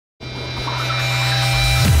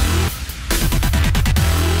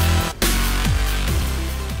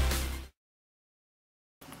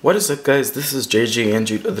What is up, guys? This is JJ and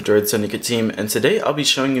Jude of the Droid Syndicate team, and today I'll be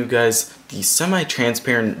showing you guys the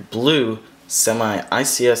semi-transparent blue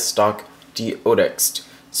semi-ICS stock deodexed.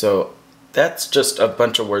 So that's just a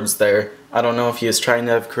bunch of words there. I don't know if he is trying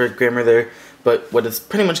to have correct grammar there, but what it's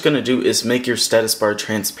pretty much going to do is make your status bar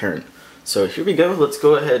transparent. So here we go. Let's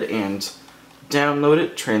go ahead and download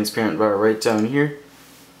it. Transparent bar right down here.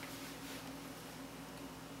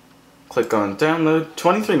 Click on download.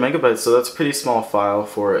 23 megabytes, so that's a pretty small file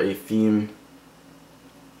for a theme.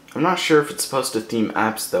 I'm not sure if it's supposed to theme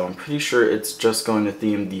apps though. I'm pretty sure it's just going to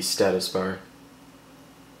theme the status bar.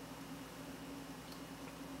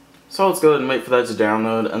 So let's go ahead and wait for that to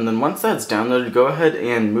download, and then once that's downloaded, go ahead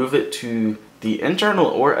and move it to the internal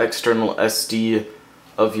or external SD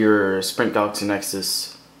of your Sprint Galaxy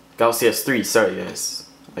Nexus. Galaxy S3, sorry guys.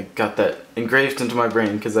 I got that engraved into my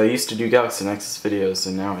brain because I used to do Galaxy Nexus videos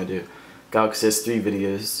and now I do Galaxy S3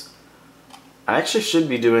 videos. I actually should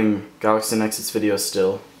be doing Galaxy Nexus videos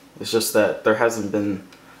still. It's just that there hasn't been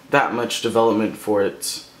that much development for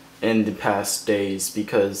it in the past days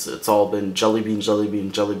because it's all been Jelly Bean, Jelly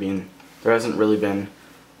Bean, Jelly Bean. There hasn't really been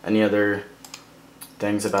any other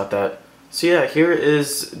things about that. So yeah, here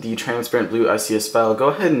is the transparent blue ICS file. Go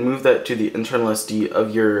ahead and move that to the internal SD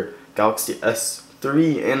of your Galaxy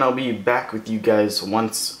S3 and I'll be back with you guys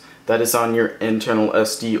once that is on your internal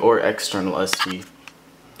SD or external SD.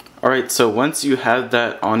 Alright, so once you have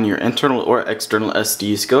that on your internal or external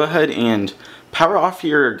SDs, go ahead and power off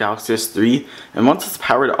your Galaxy S3, and once it's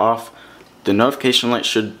powered off, the notification light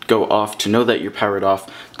should go off to know that you're powered off.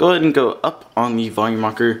 Go ahead and go up on the volume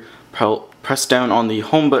rocker, press down on the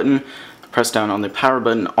home button, press down on the power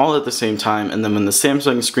button all at the same time, and then when the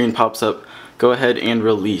Samsung screen pops up, go ahead and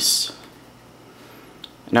release.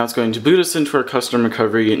 Now it's going to boot us into our custom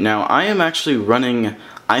recovery. Now I am actually running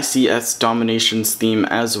ICS Domination's theme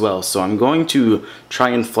as well, so I'm going to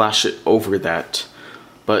try and flash it over that.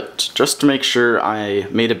 But just to make sure, I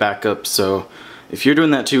made a backup, so if you're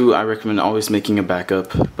doing that too, I recommend always making a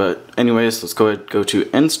backup. But anyways, let's go ahead and go to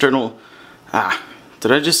internal.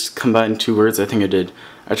 Did I just combine two words? I think I did.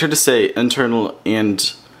 I tried to say internal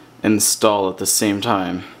and install at the same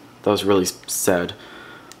time. That was really sad.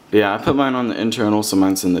 But yeah, I put mine on the internal, so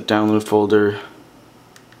mine's in the download folder.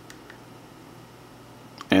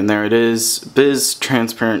 And there it is, biz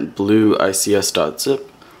transparent blue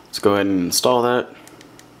ICS.zip. Let's go ahead and install that.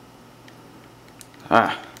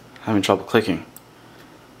 Having trouble clicking.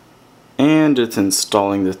 And it's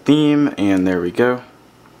installing the theme, and there we go.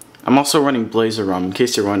 I'm also running Blazor ROM, in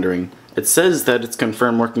case you're wondering. It says that it's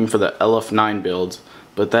confirmed working for the LF9 build,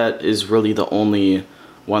 but that is really the only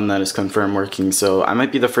one that is confirmed working, so I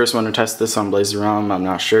might be the first one to test this on Blazor ROM, I'm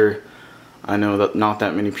not sure. I know that not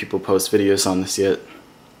that many people post videos on this yet.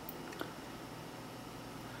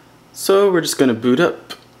 So we're just going to boot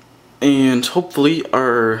up, and hopefully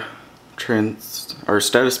our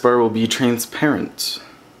status bar will be transparent.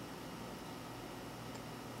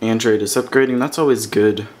 Android is upgrading, that's always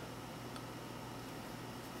good.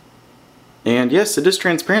 And yes, it is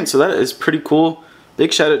transparent, so that is pretty cool.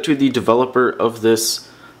 Big shout out to the developer of this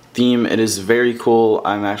theme. It is very cool.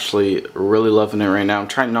 I'm actually really loving it right now. I'm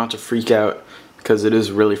trying not to freak out because it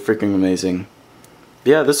is really freaking amazing.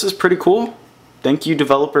 Yeah, this is pretty cool. Thank you,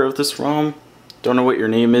 developer of this ROM. Don't know what your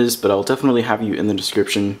name is, but I'll definitely have you in the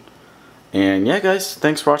description. And yeah, guys,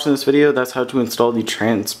 thanks for watching this video. That's how to install the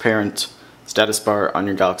transparent status bar on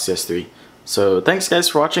your Galaxy S3. So thanks guys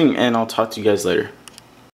for watching, and I'll talk to you guys later.